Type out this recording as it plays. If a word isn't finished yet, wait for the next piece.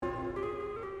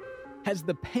Has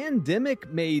the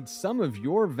pandemic made some of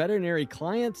your veterinary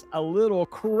clients a little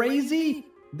crazy?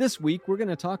 This week, we're going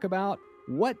to talk about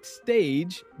what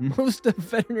stage most of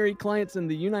veterinary clients in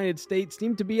the United States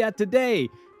seem to be at today.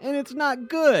 And it's not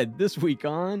good. This week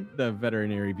on the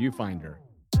Veterinary Viewfinder.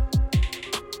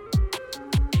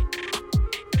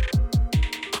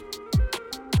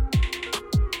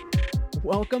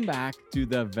 Welcome back to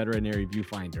the Veterinary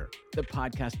Viewfinder, the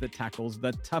podcast that tackles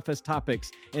the toughest topics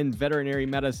in veterinary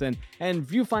medicine. And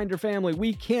Viewfinder family,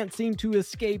 we can't seem to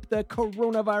escape the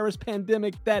coronavirus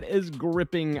pandemic that is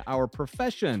gripping our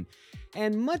profession.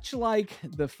 And much like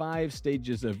the 5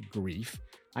 stages of grief,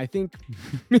 I think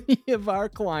many of our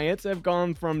clients have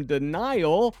gone from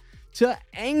denial to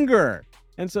anger.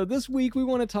 And so this week we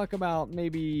want to talk about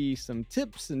maybe some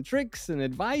tips and tricks and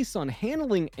advice on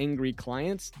handling angry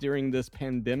clients during this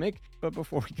pandemic. But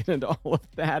before we get into all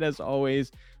of that, as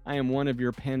always, I am one of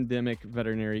your pandemic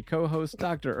veterinary co-hosts,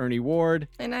 Dr. Ernie Ward.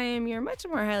 And I am your much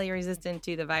more highly resistant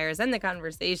to the virus and the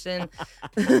conversation,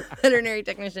 veterinary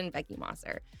technician Becky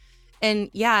Mosser. And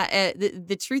yeah,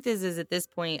 the truth is at this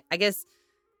point, I guess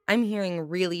I'm hearing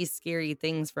really scary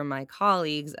things from my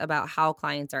colleagues about how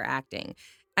clients are acting.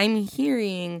 I'm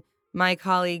hearing my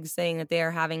colleagues saying that they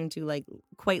are having to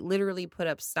quite literally put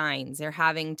up signs. They're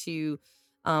having to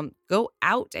go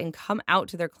out and come out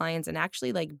to their clients and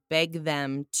actually beg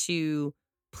them to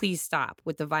please stop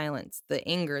with the violence, the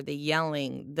anger, the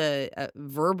yelling, the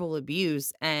verbal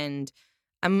abuse. And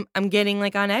I'm getting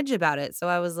on edge about it. So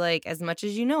I was like, as much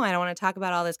as I don't want to talk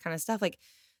about all this kind of stuff.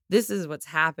 This is what's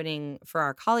happening for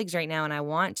our colleagues right now. And I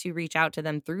want to reach out to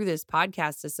them through this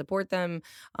podcast to support them,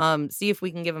 see if we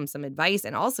can give them some advice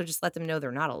and also just let them know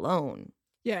they're not alone.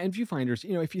 Yeah. And viewfinders,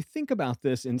 if you think about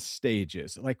this in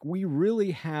stages, we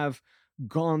really have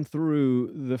gone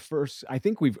through the first, I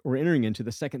think we're entering into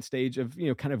the second stage of,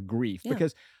 kind of grief,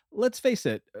 because let's face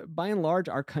it, by and large,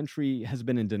 our country has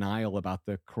been in denial about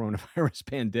the coronavirus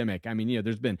pandemic. I mean,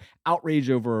 there's been outrage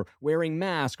over wearing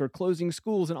masks or closing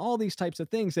schools and all these types of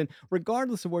things. And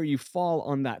regardless of where you fall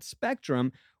on that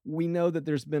spectrum, we know that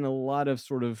there's been a lot of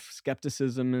sort of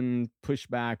skepticism and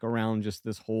pushback around just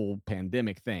this whole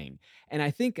pandemic thing. And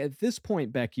I think at this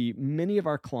point, Becky, many of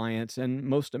our clients and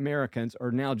most Americans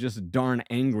are now just darn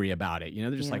angry about it.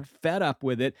 They're just fed up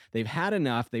with it. They've had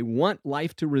enough. They want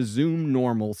life to resume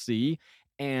normalcy.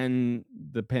 And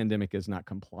the pandemic is not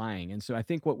complying. And so I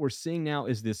think what we're seeing now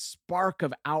is this spark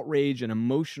of outrage and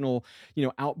emotional,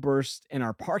 outbursts in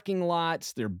our parking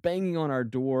lots. They're banging on our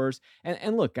doors.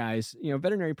 And look, guys,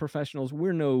 veterinary professionals,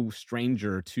 we're no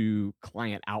stranger to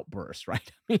client outbursts,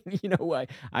 right? I mean,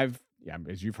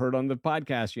 as you've heard on the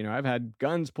podcast, I've had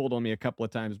guns pulled on me a couple of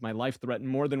times. My life threatened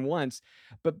more than once.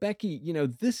 But Becky,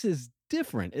 this is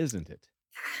different, isn't it?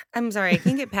 I'm sorry, I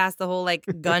can't get past the whole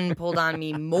gun pulled on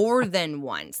me more than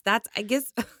once. That's, I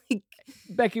guess,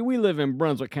 Becky, we live in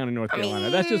Brunswick County, North Carolina.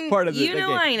 That's just part of the game.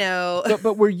 I know.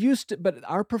 But we're used to, but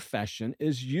our profession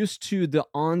is used to the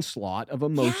onslaught of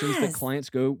emotions that clients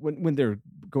go when they're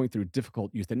going through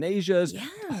difficult euthanasias,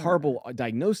 horrible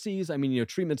diagnoses. I mean,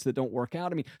 treatments that don't work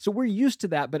out. I mean, so we're used to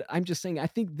that, but I'm just saying, I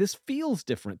think this feels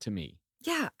different to me.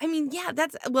 Yeah, I mean,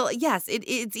 yes,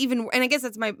 it's even, and I guess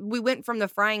we went from the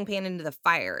frying pan into the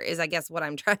fire is, I guess, what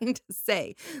I'm trying to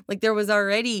say. There was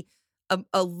already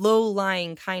a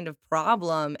low-lying kind of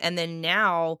problem, and then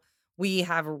now we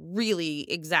have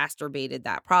really exacerbated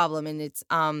that problem, and it's,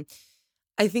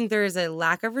 I think there is a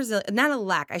lack of not a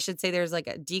lack, I should say there's a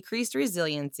decreased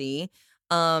resiliency,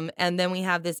 and then we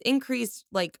have this increased,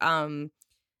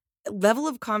 level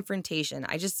of confrontation.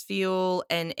 I just feel,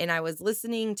 and I was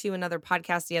listening to another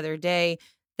podcast the other day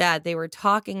that they were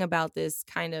talking about this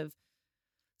kind of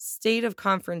state of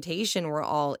confrontation we're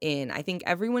all in. I think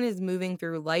everyone is moving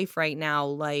through life right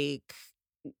now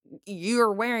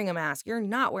you're wearing a mask, you're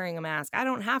not wearing a mask, I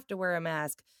don't have to wear a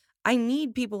mask, I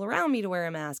need people around me to wear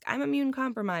a mask, I'm immune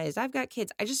compromised, I've got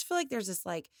kids. I just feel there's this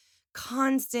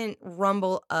constant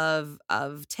rumble of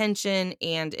tension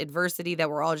and adversity that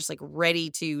we're all just ready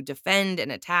to defend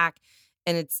and attack,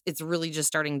 and it's really just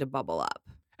starting to bubble up.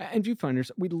 And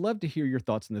viewfinders, we'd love to hear your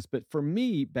thoughts on this, but for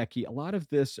me, Becky, a lot of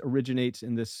this originates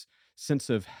in this sense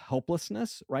of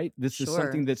helplessness, right? This is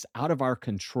something that's out of our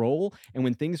control. And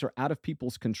when things are out of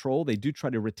people's control, they do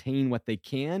try to retain what they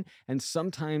can. And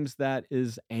sometimes that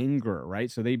is anger,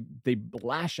 right? So they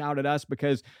lash out at us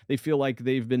because they feel like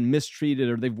they've been mistreated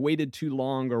or they've waited too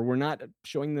long or we're not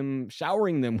showering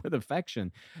them with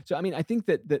affection. So, I mean, I think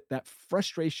that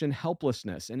frustration,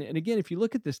 helplessness, and again, if you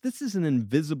look at this is an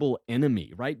invisible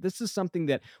enemy, right? This is something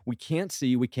that we can't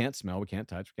see, we can't smell, we can't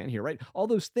touch, we can't hear, right? All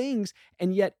those things.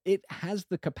 And yet it has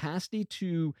the capacity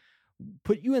to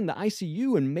put you in the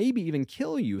ICU and maybe even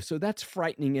kill you. So that's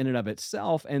frightening in and of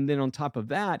itself. And then on top of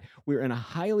that, we're in a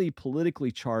highly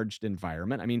politically charged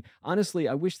environment. I mean, honestly,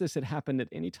 I wish this had happened at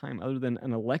any time other than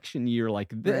an election year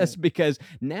like this, Right. because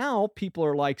now people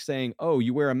are like saying, "Oh,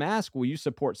 you wear a mask, well, you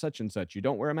support such and such. You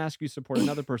don't wear a mask, you support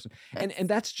another person." And Yes.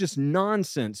 that's just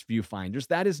nonsense, viewfinders.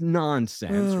 That is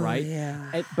nonsense, Oh, right?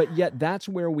 yeah. But yet that's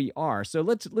where we are. So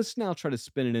let's now try to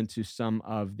spin it into some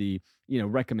of the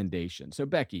recommendations. So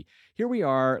Becky, here we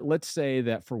are. Let's say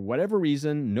that for whatever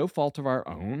reason, no fault of our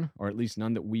own, or at least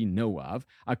none that we know of,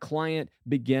 a client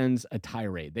begins a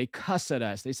tirade. They cuss at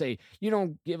us. They say, "You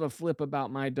don't give a flip about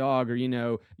my dog," or,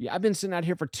 "Yeah, I've been sitting out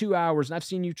here for 2 hours and I've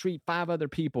seen you treat five other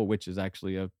people," which is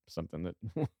actually something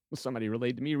that somebody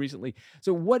relayed to me recently.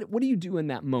 So what do you do in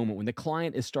that moment when the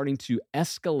client is starting to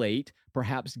escalate,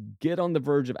 perhaps get on the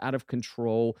verge of out of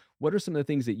control? What are some of the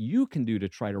things that you can do to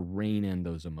try to rein in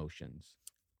those emotions?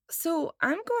 So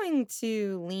I'm going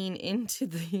to lean into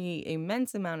the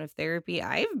immense amount of therapy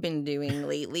I've been doing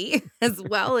lately, as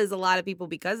well as a lot of people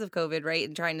because of COVID, right?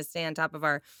 And trying to stay on top of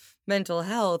our mental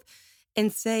health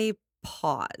and say,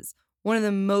 pause. One of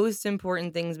the most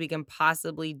important things we can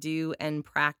possibly do and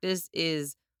practice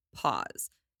is pause.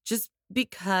 Just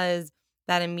because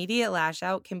that immediate lash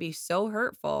out can be so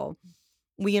hurtful,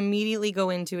 we immediately go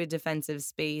into a defensive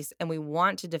space and we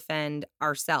want to defend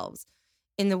ourselves.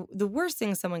 And the worst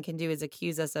thing someone can do is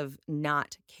accuse us of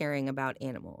not caring about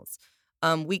animals.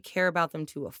 We care about them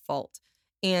to a fault.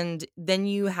 And then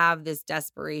you have this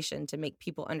desperation to make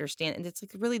people understand. And it's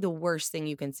like really the worst thing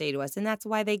you can say to us. And that's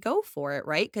why they go for it,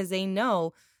 right? Because they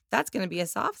know that's going to be a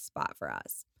soft spot for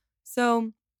us.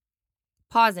 So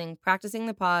pausing, practicing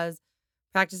the pause,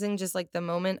 practicing just like the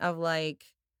moment of like,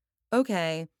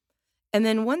 okay. And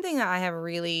then one thing that I have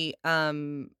really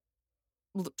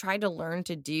tried to learn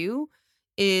to do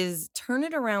is turn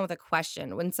it around with a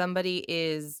question when somebody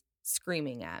is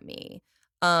screaming at me,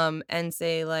 and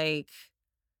say like,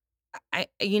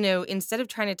 instead of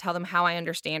trying to tell them how I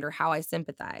understand or how I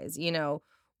sympathize,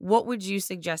 what would you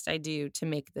suggest I do to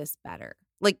make this better?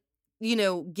 Like,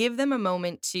 give them a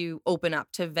moment to open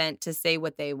up, to vent, to say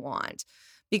what they want.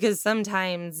 Because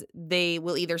sometimes they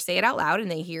will either say it out loud and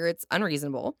they hear it's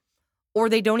unreasonable, or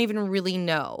they don't even really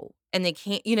know and they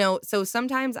can't, so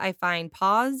sometimes I find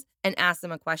pause and ask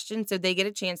them a question so they get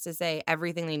a chance to say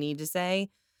everything they need to say.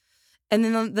 And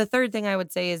then the third thing I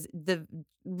would say is the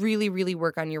really, really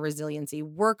work on your resiliency.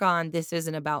 Work on this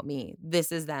isn't about me.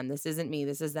 This is them. This isn't me.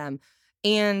 This is them.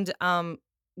 And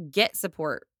get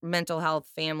support, mental health,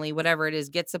 family, whatever it is,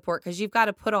 get support because you've got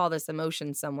to put all this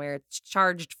emotion somewhere. It's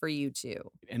charged for you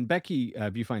too. And Becky,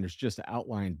 Viewfinders, just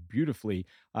outlined beautifully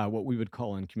what we would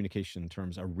call in communication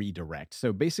terms a redirect.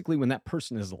 So basically, when that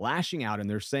person is lashing out and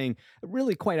they're saying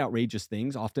really quite outrageous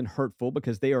things, often hurtful,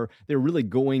 because they're really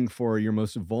going for your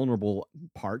most vulnerable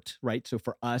part, right? So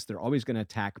for us, they're always going to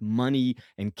attack money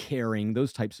and caring,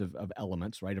 those types of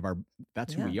elements, right?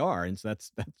 That's who Yeah. we are, and so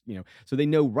that's so they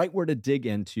know right where to dig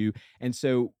into, and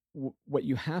so. What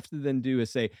you have to then do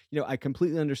is say, "I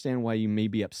completely understand why you may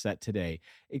be upset today.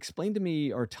 Explain to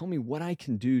me or tell me what I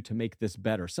can do to make this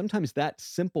better." Sometimes that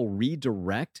simple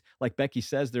redirect, like Becky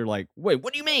says, they're like, "Wait,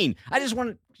 what do you mean? I just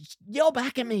want to yell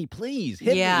back at me, please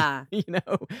hit me." Yeah. you know.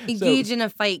 So Engage in a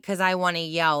fight because I wanna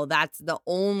yell. That's the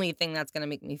only thing that's gonna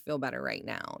make me feel better right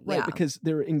now. right, Yeah. because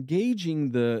they're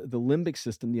engaging the limbic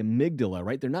system, the amygdala,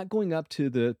 right? They're not going up to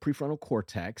the prefrontal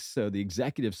cortex, so the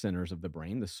executive centers of the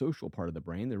brain, the social part of the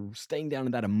brain. They're staying down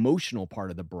in that emotional part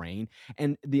of the brain,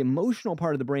 and the emotional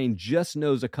part of the brain just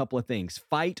knows a couple of things: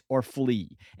 fight or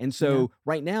flee. And Yeah. so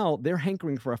right now, they're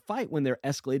hankering for a fight when they're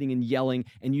escalating and yelling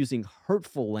and using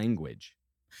hurtful language.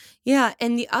 Yeah,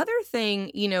 and the other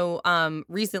thing,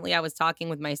 recently I was talking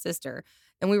with my sister,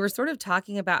 and we were sort of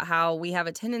talking about how we have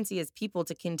a tendency as people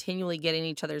to continually get in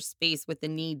each other's space with the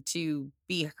need to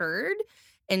be heard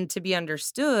and to be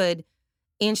understood.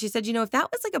 And she said, if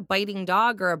that was like a biting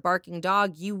dog or a barking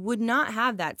dog, you would not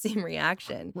have that same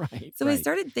reaction. Right, So I right.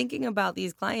 started thinking about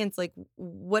these clients like,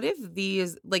 what if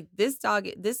this dog,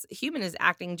 this human is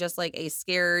acting just like a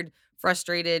scared,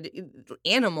 frustrated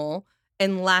animal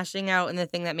and lashing out in the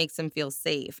thing that makes them feel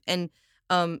safe. And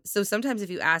so sometimes if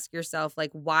you ask yourself,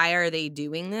 like, why are they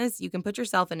doing this? You can put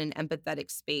yourself in an empathetic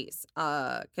space.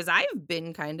 Because I've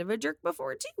been kind of a jerk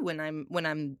before too when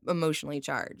I'm emotionally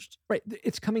charged. Right.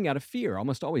 It's coming out of fear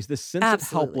almost always. This sense of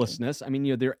Absolutely. helplessness. I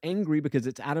mean, they're angry because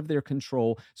it's out of their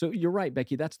control. So you're right,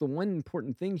 Becky. That's the one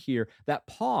important thing here. That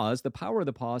pause, the power of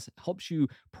the pause, helps you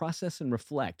process and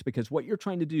reflect, because what you're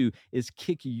trying to do is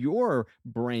kick your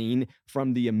brain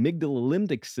from the amygdala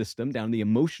limbic system down the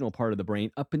emotional part of the brain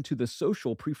up into the social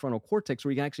social prefrontal cortex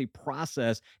where you can actually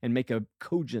process and make a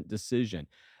cogent decision.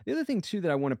 The other thing, too,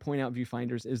 that I want to point out,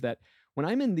 viewfinders, is that when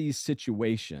I'm in these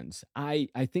situations, I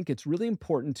think it's really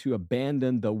important to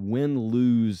abandon the win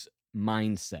lose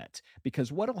mindset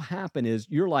because what'll happen is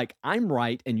you're like, I'm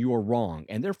right and you're wrong.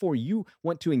 And therefore, you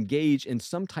want to engage in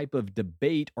some type of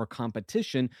debate or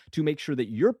competition to make sure that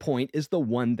your point is the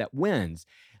one that wins.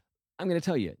 I'm going to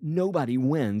tell you, nobody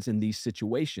wins in these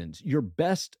situations. Your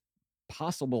best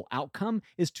possible outcome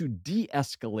is to de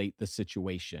escalate the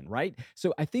situation, right?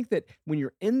 So I think that when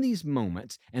you're in these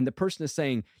moments and the person is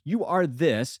saying, you are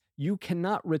this, you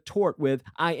cannot retort with,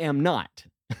 I am not.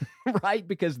 Right?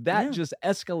 Because that Yeah. just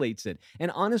escalates it.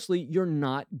 And honestly, you're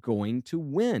not going to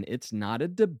win. It's not a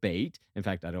debate. In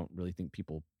fact, I don't really think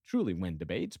people truly win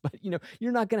debates, but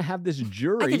you're not going to have this I could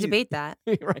jury. debate that.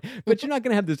 Right? But you're not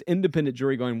going to have this independent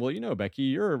jury going, well, Becky,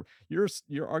 your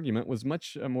argument was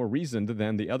much more reasoned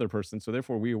than the other person, so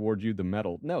therefore we award you the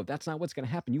medal. No, that's not what's going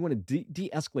to happen. You want to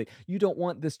de-escalate. You don't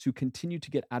want this to continue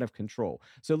to get out of control.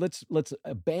 So let's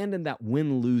abandon that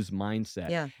win-lose mindset.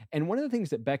 Yeah. And one of the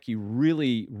things that Becky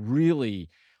really, really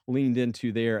leaned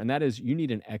into there, and that is you need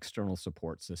an external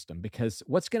support system because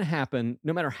what's going to happen,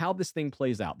 no matter how this thing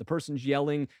plays out, the person's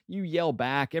yelling, you yell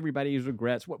back, everybody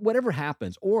regrets, whatever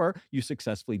happens, or you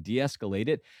successfully de-escalate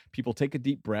it, people take a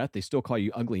deep breath, they still call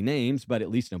you ugly names, but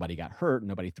at least nobody got hurt,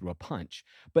 nobody threw a punch.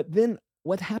 But then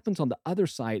what happens on the other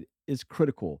side is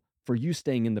critical for you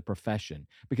staying in the profession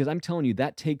because I'm telling you,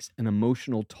 that takes an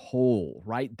emotional toll,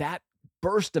 right? That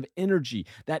burst of energy,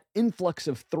 that influx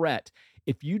of threat.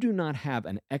 If you do not have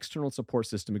an external support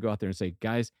system to go out there and say,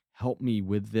 guys, help me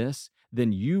with this,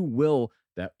 then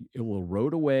that it will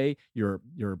erode away your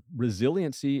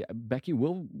resiliency. Becky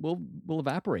will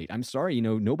evaporate. I'm sorry,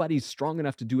 nobody's strong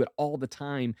enough to do it all the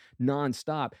time,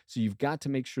 nonstop. So you've got to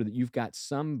make sure that you've got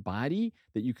somebody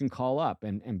that you can call up.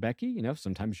 And Becky,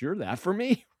 sometimes you're that for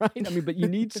me, right? I mean, but you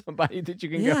need somebody that you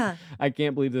can go, Yeah. I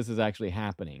can't believe this is actually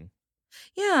happening.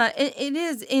 Yeah, it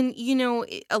is. And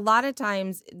a lot of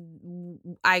times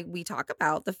we talk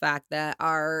about the fact that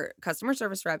our customer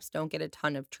service reps don't get a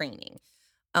ton of training.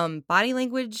 Body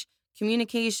language,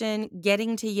 communication,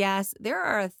 getting to yes. There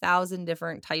are 1,000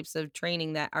 different types of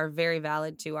training that are very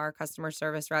valid to our customer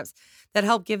service reps that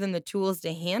help give them the tools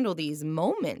to handle these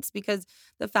moments. Because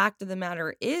the fact of the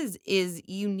matter is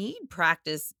you need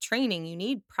practice training. You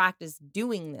need practice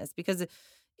doing this because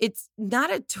it's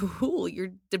not a tool you're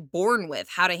born with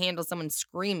how to handle someone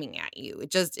screaming at you.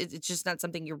 It's just not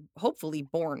something you're hopefully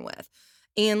born with.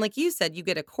 And like you said, you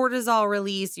get a cortisol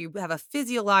release, you have a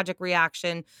physiologic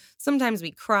reaction. Sometimes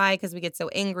we cry because we get so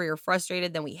angry or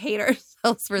frustrated, then we hate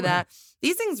ourselves for Right. that.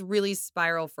 These things really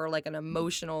spiral for like an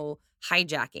emotional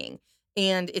hijacking.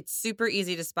 And it's super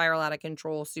easy to spiral out of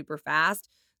control super fast.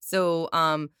 So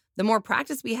the more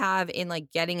practice we have in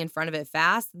like getting in front of it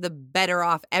fast, the better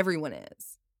off everyone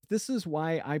is. This is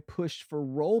why I pushed for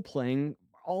role playing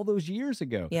all those years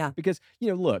ago. Yeah. Because,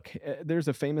 look, there's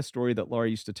a famous story that Laura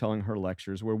used to tell in her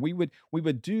lectures where we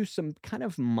would do some kind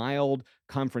of mild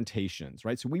confrontations,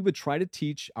 right? So we would try to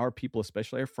teach our people,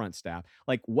 especially our front staff,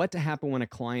 like what to happen when a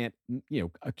client,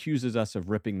 accuses us of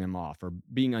ripping them off or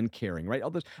being uncaring, right? All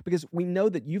this because we know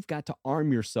that you've got to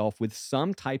arm yourself with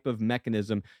some type of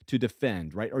mechanism to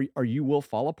defend, right? Or you will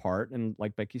fall apart. And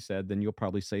like Becky said, then you'll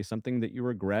probably say something that you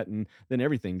regret and then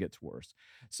everything gets worse.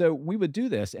 So we would do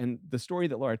this. And the story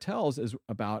that Laura tells is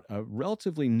about a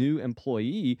relatively new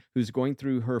employee who's going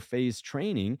through her phase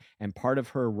training. And part of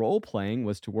her role playing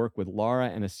was to work with Laura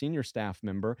and a senior staff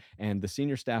member. And the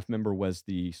senior staff member was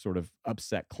the sort of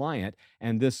upset client.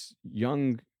 And this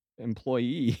young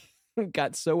employee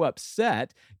got so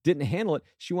upset, didn't handle it.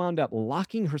 She wound up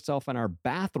locking herself in our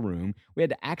bathroom. We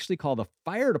had to actually call the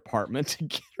fire department to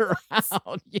get her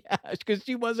out. Yeah, because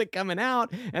she wasn't coming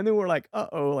out. And then we're like,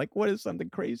 uh-oh, like what is something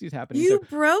crazy is happening? You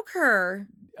broke her.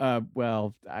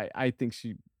 Well, I think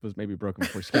she was maybe broken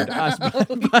before she came to us,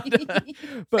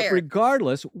 but Fair.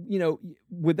 regardless,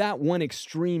 with that one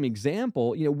extreme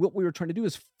example, what we were trying to do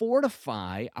is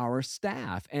fortify our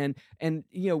staff, and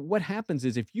what happens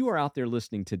is if you are out there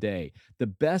listening today, the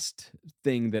best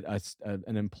thing that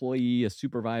an employee, a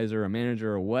supervisor, a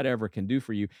manager, or whatever can do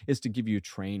for you is to give you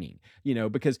training,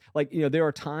 because there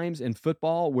are times in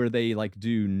football where they like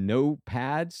do no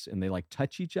pads and they like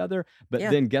touch each other, but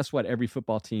Yeah. then guess what? Every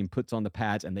football team puts on the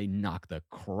pads and they knock the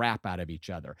crap out of each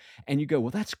other. And you go,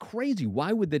 well, that's crazy.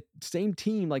 Why would the same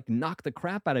team like knock the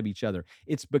crap out of each other?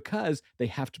 It's because they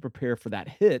have to prepare for that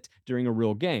hit during a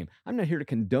real game. I'm not here to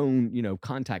condone,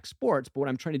 contact sports, but what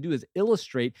I'm trying to do is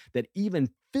illustrate that even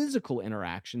physical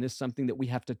interaction is something that we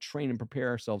have to train and prepare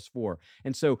ourselves for.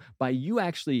 And so, by you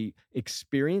actually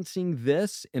experiencing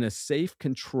this in a safe,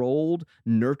 controlled,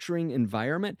 nurturing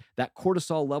environment, that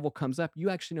cortisol level comes up. You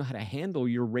actually know how to handle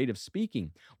your rate of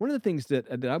speaking. One of the things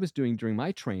that I was doing during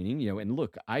my training, and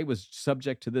look, I was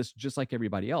subject to this just like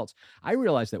everybody else. I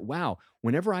realized that, wow,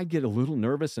 whenever I get a little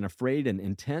nervous and afraid and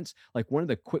intense, like one of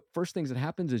the quick first things that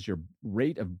happens is your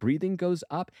rate of breathing goes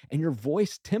up and your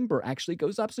voice timbre actually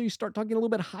goes up. So you start talking a little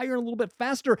bit higher and a little bit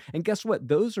faster. And guess what?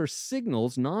 Those are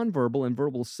signals, nonverbal and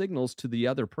verbal signals to the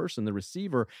other person, the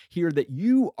receiver, here that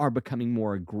you are becoming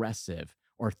more aggressive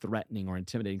or threatening or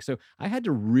intimidating. So I had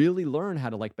to really learn how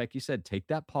to, like Becky said, take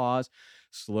that pause,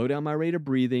 slow down my rate of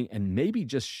breathing, and maybe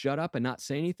just shut up and not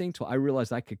say anything till I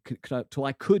realized till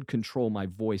I could control my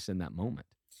voice in that moment.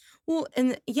 Well,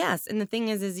 and yes, and the thing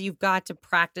is you've got to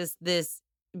practice this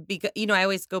because I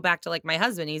always go back to like my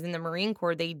husband, he's in the Marine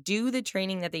Corps. They do the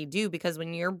training that they do because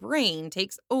when your brain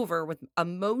takes over with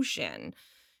emotion,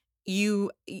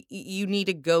 you need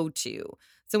to go to.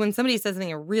 So when somebody says something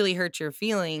that really hurts your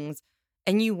feelings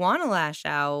and you want to lash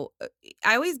out,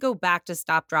 I always go back to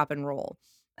stop, drop, and roll.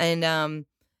 And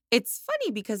it's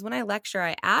funny because when I lecture,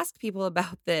 I ask people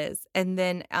about this, and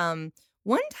then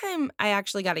one time I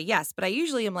actually got a yes, but I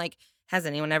usually am like, has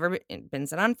anyone ever been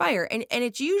set on fire? And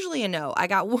it's usually a no. I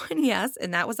got one yes,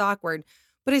 and that was awkward.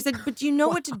 But I said, but do you know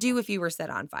what to Wow. do if you were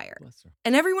set on fire? Bless her.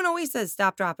 And everyone always says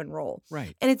stop, drop, and roll.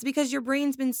 Right. And it's because your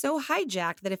brain's been so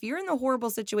hijacked that if you're in the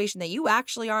horrible situation that you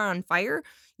actually are on fire,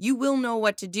 you will know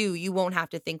what to do. You won't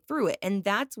have to think through it. And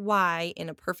that's why, in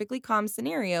a perfectly calm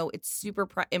scenario, it's super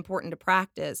important to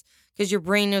practice because your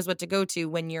brain knows what to go to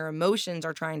when your emotions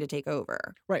are trying to take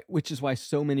over. Right, which is why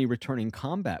so many returning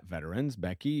combat veterans,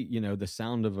 Becky, the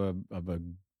sound of a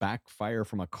backfire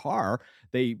from a car,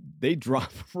 they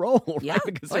drop roll, Yeah. right?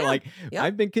 Because Oh, they're yeah. like, Yep.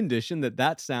 I've been conditioned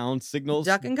that sound signals,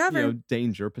 Duck and cover.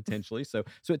 danger potentially. So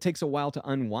it takes a while to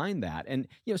unwind that. And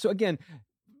so again,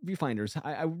 viewfinders,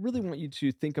 I really want you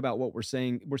to think about what we're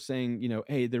saying. We're saying,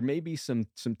 hey, there may be some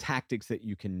tactics that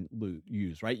you can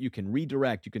use, right? You can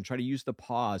redirect, you can try to use the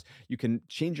pause, you can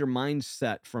change your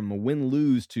mindset from a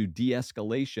win-lose to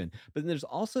de-escalation. But then there's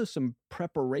also some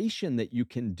preparation that you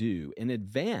can do in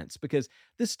advance because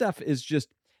this stuff is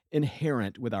just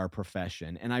inherent with our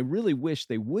profession. And I really wish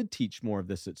they would teach more of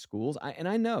this at schools. And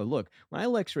I know, look, when I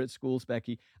lecture at schools,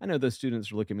 Becky, I know those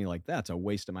students are looking at me like, that's a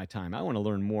waste of my time. I want to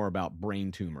learn more about brain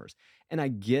tumors. And I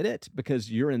get it because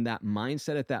you're in that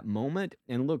mindset at that moment.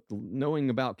 And look, knowing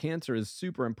about cancer is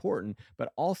super important,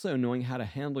 but also knowing how to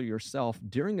handle yourself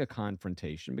during a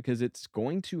confrontation because it's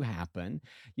going to happen,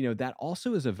 that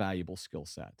also is a valuable skill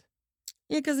set.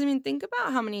 Yeah, because think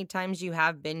about how many times you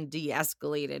have been de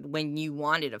escalated when you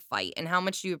wanted a fight and how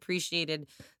much you appreciated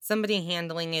somebody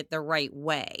handling it the right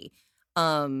way.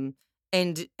 Um,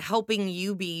 and helping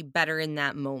you be better in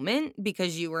that moment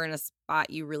because you were in a spot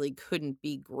you really couldn't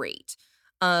be great.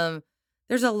 Um,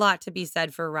 there's a lot to be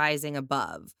said for rising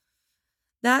above.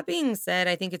 That being said,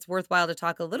 I think it's worthwhile to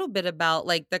talk a little bit about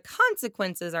like the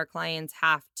consequences our clients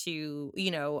have to,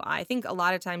 I think a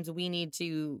lot of times we need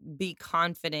to be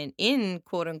confident in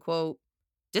quote unquote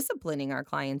disciplining our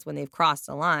clients when they've crossed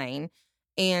a line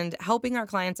and helping our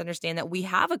clients understand that we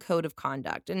have a code of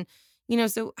conduct. And,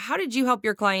 so how did you help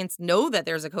your clients know that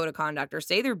there's a code of conduct or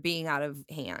say they're being out of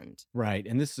hand? Right.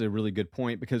 And this is a really good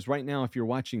point because right now, if you're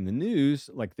watching the news,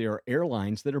 like there are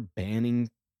airlines that are banning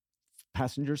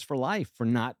passengers for life for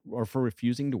not or for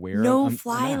refusing to wear No a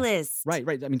fly mask. list. Right,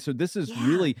 right. I mean, so this is Yeah.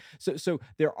 really so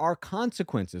there are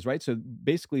consequences, right? So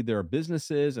basically there are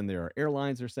businesses and there are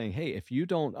airlines that are saying, hey, if you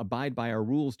don't abide by our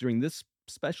rules during this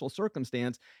special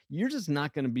circumstance, you're just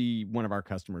not going to be one of our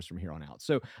customers from here on out.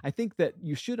 So I think that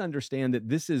you should understand that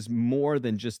this is more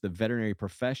than just the veterinary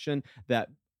profession, that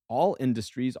all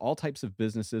industries, all types of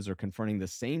businesses are confronting the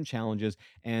same challenges.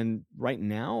 And right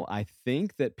now, I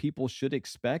think that people should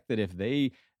expect that if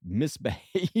they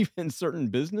misbehave in certain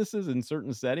businesses in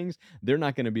certain settings, they're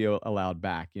not going to be allowed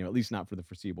back, at least not for the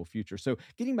foreseeable future. So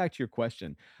getting back to your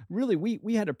question, really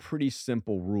we had a pretty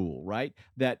simple rule, right?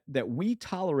 That we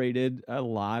tolerated a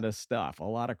lot of stuff, a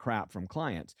lot of crap from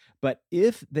clients. But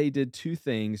if they did two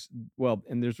things, well,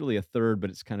 and there's really a third,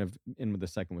 but it's kind of in with the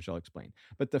second, which I'll explain.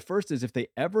 But the first is if they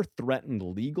ever threatened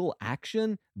legal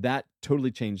action, that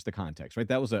totally changed the context, right?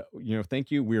 That was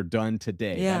thank you, we're done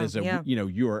today. That Yeah. is Yeah.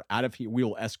 you are out of here. We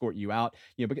will escort you out.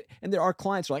 And there are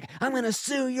clients who are like, I'm going to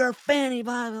sue your fanny,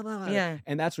 blah, blah, blah, blah. Yeah.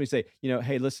 And that's when we say,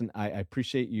 hey, listen, I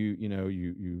appreciate you,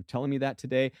 you telling me that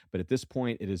today, but at this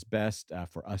point, it is best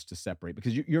for us to separate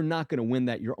because you're not going to win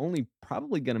that. You're only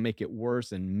probably going to make it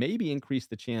worse and maybe increase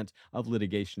the chance of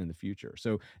litigation in the future.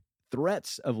 So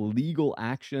threats of legal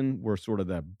action were sort of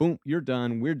the boom, you're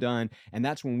done, we're done. And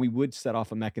that's when we would set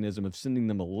off a mechanism of sending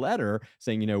them a letter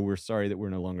saying, we're sorry that we're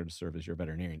no longer to serve as your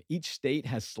veterinarian. Each state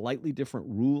has slightly different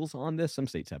rules on this. Some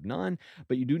states have none,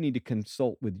 but you do need to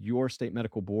consult with your state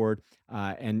medical board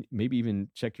and maybe even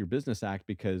check your business act,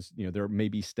 because there may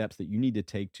be steps that you need to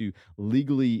take to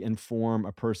legally inform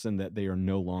a person that they are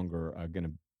no longer going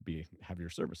to have your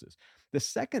services. The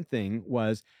second thing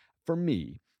was, for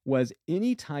me, was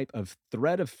any type of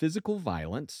threat of physical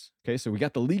violence. Okay, so we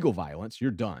got the legal violence.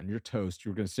 You're done. You're toast.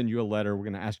 We're going to send you a letter. We're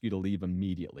going to ask you to leave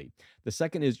immediately. The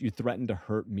second is you threatened to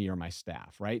hurt me or my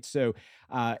staff, right? So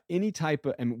any type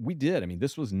of, and we did. I mean,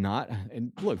 this was not,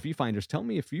 and look, viewfinders, tell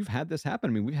me if you've had this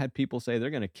happen. I mean, we've had people say they're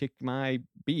going to kick my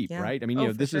beep, Yeah. right? I mean, Oh,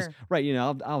 for this is, sure. right,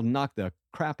 I'll knock the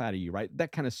crap out of you, right?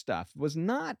 That kind of stuff was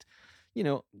not,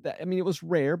 it was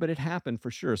rare, but it happened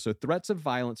for sure. So threats of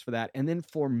violence for that. And then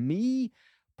for me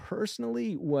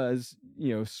personally was,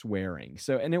 swearing.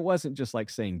 So, and it wasn't just like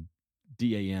saying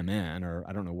DAMN, or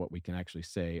I don't know what we can actually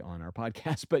say on our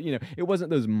podcast, but it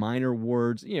wasn't those minor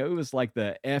words. It was like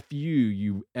the F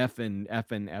you effing,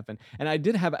 effing, effing. And I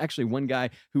did have actually one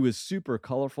guy who was super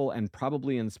colorful, and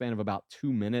probably in the span of about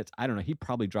 2 minutes, I don't know, he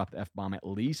probably dropped the F bomb at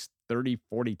least 30,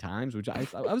 40 times, which I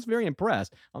was very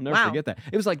impressed. I'll never Wow. forget that.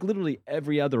 It was like literally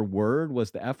every other word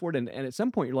was the F word. And at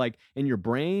some point, you're like, in your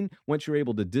brain, once you're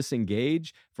able to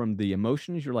disengage from the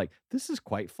emotions, you're like, this is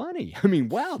quite funny. I mean,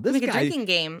 wow, this Like a guy, drinking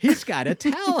game. he's got a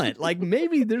talent. Like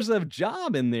maybe there's a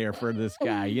job in there for this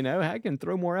guy. I can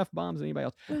throw more F bombs than anybody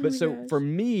else. Oh But my so gosh. for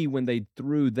me, when they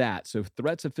threw that, so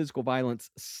threats of physical violence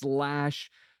 /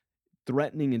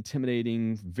 threatening,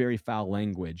 intimidating, very foul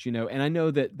language, and I know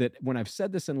that when I've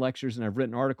said this in lectures and I've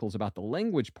written articles about the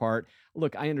language part,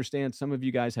 look, I understand some of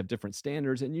you guys have different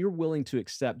standards and you're willing to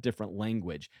accept different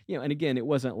language, and again, it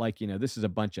wasn't like, this is a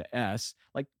bunch of S,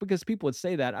 like, because people would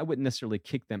say that, I wouldn't necessarily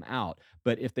kick them out.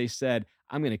 But if they said,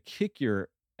 I'm going to kick your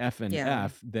F and Yeah.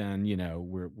 F, then,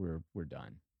 we're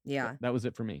done. Yeah. That was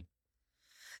it for me.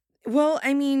 Well,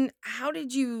 I mean,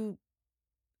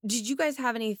 did you guys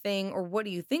have anything, or what do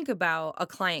you think about a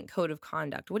client code of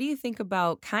conduct? What do you think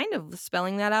about kind of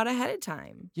spelling that out ahead of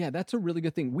time? Yeah, that's a really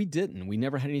good thing. We didn't. We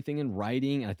never had anything in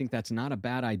writing. And I think that's not a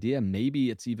bad idea. Maybe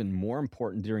it's even more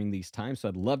important during these times. So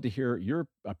I'd love to hear your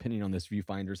opinion on this,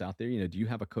 viewfinders out there. Do you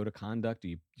have a code of conduct? Do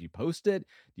you post it?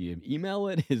 Do you email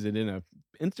it? Is it in a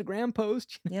Instagram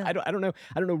post? Yeah. I don't know.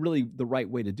 I don't know really the right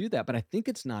way to do that, but I think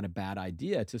it's not a bad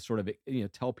idea to sort of,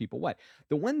 tell people what.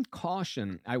 The one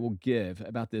caution I will give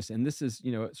about this, and this is,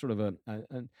 sort of a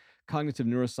cognitive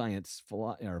neuroscience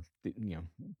or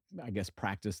I guess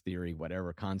practice theory,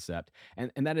 whatever concept,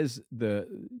 and that is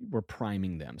we're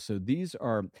priming them. So these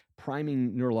are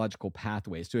priming neurological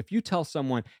pathways. So if you tell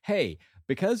someone, hey,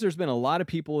 because there's been a lot of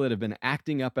people that have been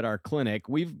acting up at our clinic,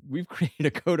 we've created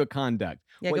a code of conduct.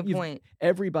 Yeah, good point.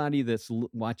 Everybody that's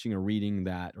watching or reading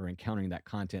that or encountering that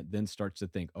content then starts to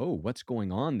think, oh, what's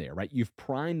going on there, right? You've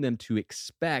primed them to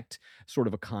expect sort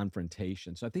of a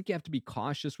confrontation. So I think you have to be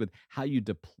cautious with how you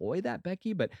deploy that,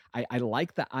 Becky, but I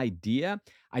like the idea.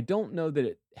 I don't know that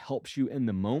it helps you in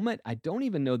the moment. I don't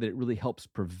even know that it really helps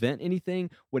prevent anything.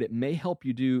 What it may help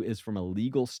you do is, from a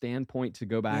legal standpoint, to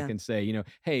go back Yeah. and say,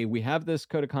 hey, we have this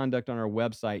code of conduct on our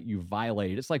website. You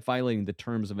violated. It's like violating the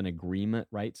terms of an agreement,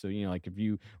 right? So, like if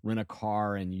you rent a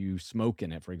car and you smoke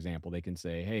in it, for example, they can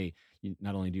say, hey, you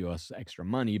not only do you owe us extra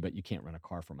money, but you can't rent a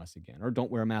car from us again, or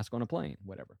don't wear a mask on a plane,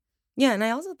 whatever. Yeah, and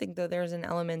I also think, though, there's an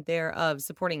element there of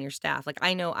supporting your staff. Like,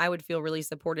 I know I would feel really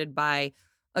supported by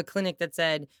a clinic that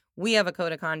said, we have a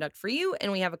code of conduct for you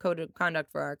and we have a code of conduct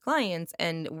for our clients,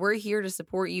 and we're here to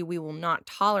support you. We will not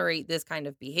tolerate this kind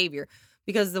of behavior.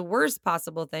 Because the worst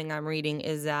possible thing I'm reading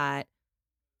is that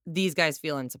these guys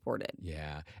feel unsupported.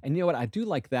 Yeah. And you know what? I do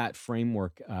like that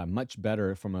framework much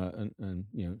better from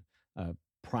a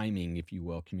priming, if you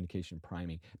will, communication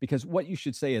priming. Because what you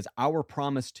should say is our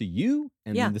promise to you,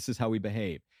 and Yeah. then this is how we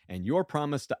behave. And your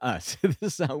promise to us.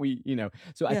 This is how we,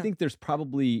 So I Yeah. think there's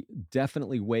probably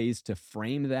definitely ways to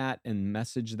frame that and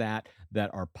message that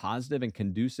are positive and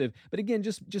conducive. But again,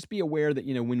 just be aware that,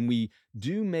 when we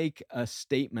do make a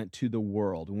statement to the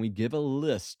world, when we give a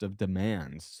list of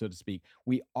demands, so to speak,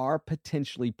 we are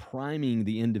potentially priming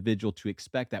the individual to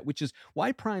expect that, which is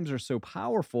why primes are so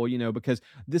powerful, because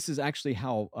this is actually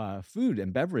how food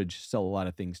and beverage sell a lot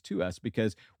of things to us,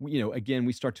 because, again,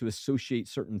 we start to associate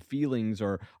certain feelings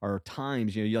or are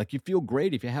times, you feel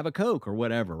great if you have a Coke or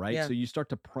whatever, right? Yeah. So you start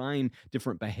to prime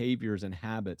different behaviors and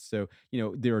habits. So,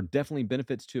 there are definitely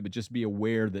benefits to it, but just be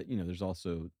aware that, there's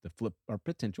also the flip or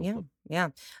potential Yeah, flip. yeah.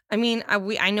 I mean,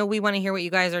 I know we want to hear what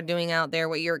you guys are doing out there,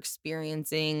 what you're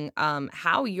experiencing,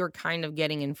 how you're kind of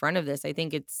getting in front of this. I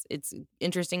think it's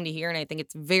interesting to hear, and I think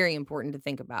it's very important to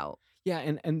think about. Yeah,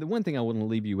 and the one thing I want to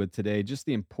leave you with today, just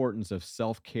the importance of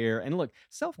self-care. And look,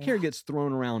 self-care Yeah. gets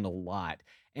thrown around a lot.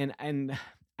 And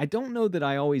I don't know that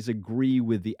I always agree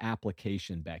with the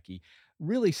application, Becky.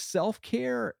 Really,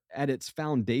 self-care at its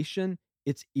foundation,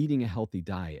 it's eating a healthy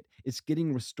diet. It's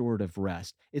getting restorative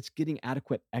rest. It's getting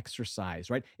adequate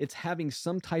exercise, right? It's having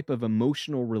some type of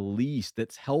emotional release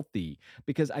that's healthy.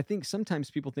 Because I think sometimes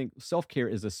people think self-care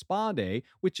is a spa day,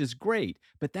 which is great,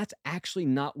 but that's actually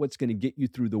not what's going to get you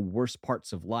through the worst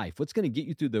parts of life. What's going to get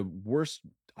you through the worst,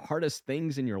 hardest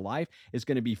things in your life is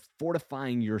going to be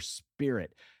fortifying your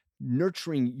spirit,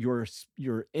 nurturing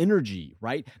your energy,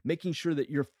 right? Making sure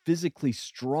that you're physically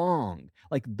strong.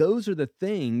 Like those are the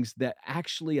things that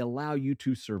actually allow you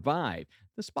to survive.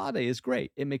 The spa day is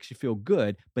great. It makes you feel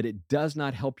good, but it does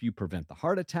not help you prevent the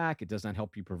heart attack. It does not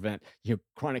help you prevent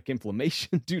chronic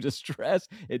inflammation due to stress.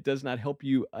 It does not help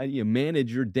you,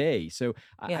 manage your day. So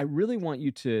I Yeah. really want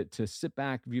you to sit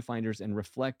back, viewfinders, and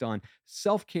reflect on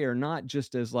self-care, not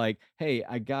just as like, hey,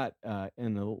 I got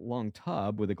in a long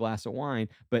tub with a glass of wine,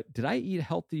 but did I eat a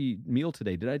healthy meal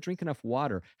today? Did I drink enough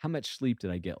water? How much sleep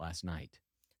did I get last night?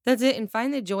 That's it, and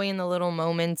find the joy in the little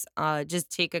moments.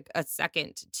 Just take a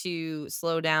second to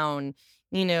slow down.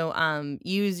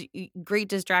 Use great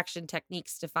distraction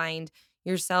techniques to find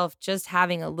yourself just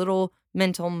having a little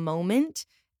mental moment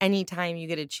anytime you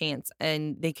get a chance,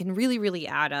 and they can really, really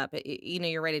add up.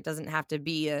 You're right. It doesn't have to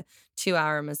be a 2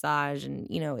 hour massage, and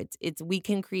it's we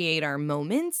can create our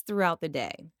moments throughout the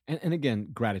day. And again,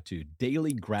 gratitude, daily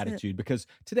That's it. gratitude, because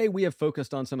today we have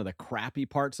focused on some of the crappy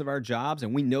parts of our jobs,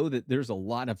 and we know that there's a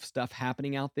lot of stuff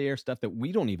happening out there, stuff that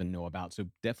we don't even know about. So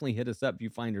definitely hit us up,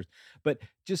 viewfinders. But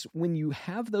just when you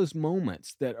have those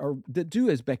moments that do,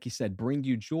 as Becky said, bring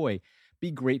you joy,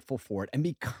 be grateful for it and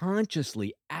be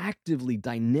consciously, actively,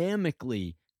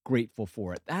 dynamically grateful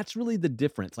for it. That's really the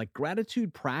difference. Like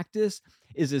gratitude practice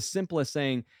is as simple as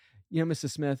saying,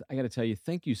 Mrs. Smith, I got to tell you,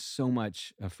 thank you so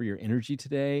much for your energy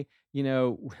today.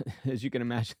 As you can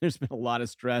imagine, there's been a lot of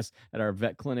stress at our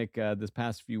vet clinic this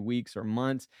past few weeks or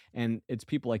months, and it's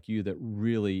people like you that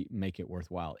really make it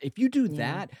worthwhile. If you do Yeah.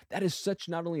 that, that is such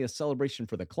not only a celebration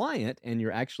for the client, and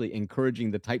you're actually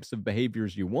encouraging the types of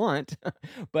behaviors you want,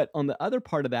 but on the other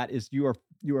part of that is you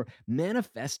are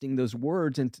manifesting those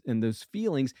words and those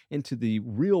feelings into the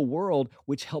real world,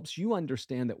 which helps you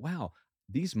understand that, wow,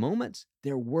 these moments,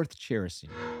 they're worth cherishing.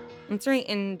 That's right.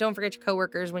 And don't forget your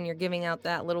coworkers when you're giving out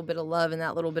that little bit of love and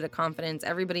that little bit of confidence.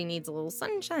 Everybody needs a little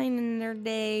sunshine in their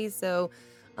day. So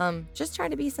just try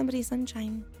to be somebody's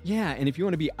sunshine. Yeah, and if you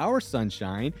want to be our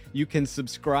sunshine, you can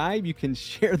subscribe, you can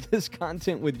share this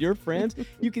content with your friends.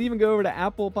 You can even go over to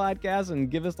Apple Podcasts and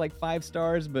give us like 5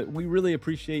 stars, but we really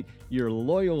appreciate your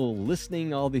loyal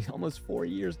listening all these almost 4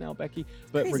 years now, Becky.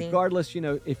 But Crazy. regardless,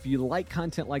 if you like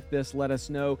content like this, let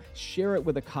us know. Share it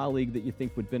with a colleague that you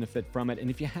think would benefit from it. And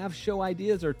if you have show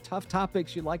ideas or tough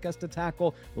topics you'd like us to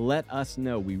tackle, let us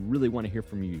know. We really want to hear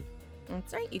from you.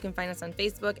 That's right. You can find us on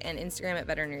Facebook and Instagram at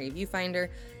Veterinary Viewfinder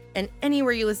and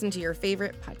anywhere you listen to your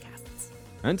favorite podcasts.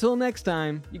 Until next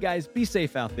time, you guys be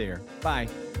safe out there. Bye.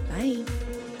 Bye.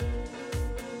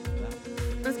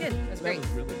 That was good. That was great.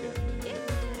 That was really good.